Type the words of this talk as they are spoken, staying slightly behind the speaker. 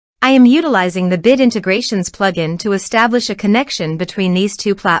I am utilizing the Bit Integrations plugin to establish a connection between these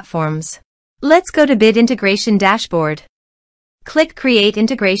two platforms. Let's go to Bit Integration Dashboard. Click Create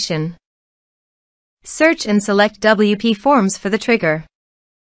Integration. Search and select WPForms for the trigger.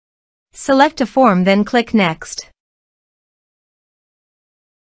 Select a form, then click Next.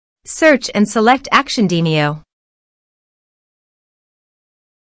 Search and select Action Demio.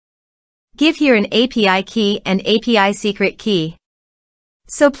 Give here an API key and API secret key.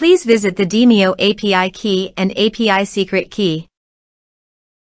 So please visit the Demio API key and API secret key.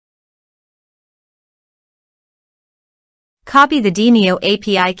 Copy the Demio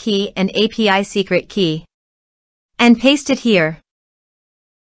API key and API secret key and paste it here.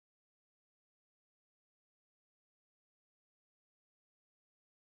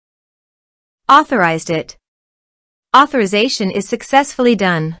 Authorized it. Authorization is successfully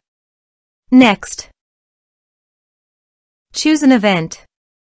done. Next. Choose an event.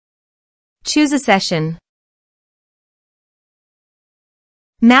 Choose a session.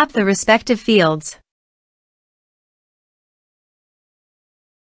 Map the respective fields.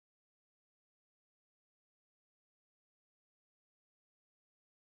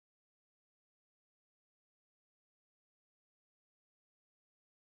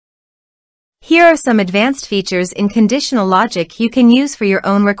 Here are some advanced features in conditional logic you can use for your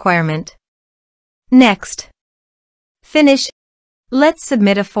own requirement. Next. Finish. Let's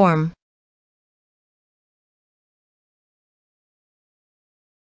submit a form.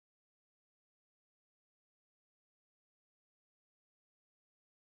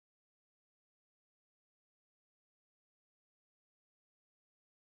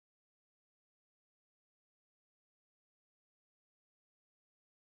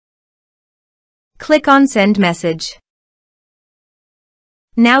 Click on Send Message.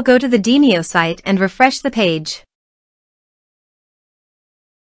 Now go to the Demio site and refresh the page.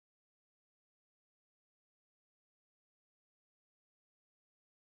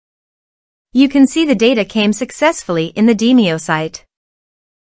 You can see the data came successfully in the Demio site.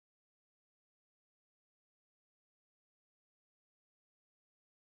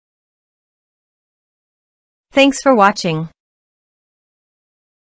 Thanks for watching.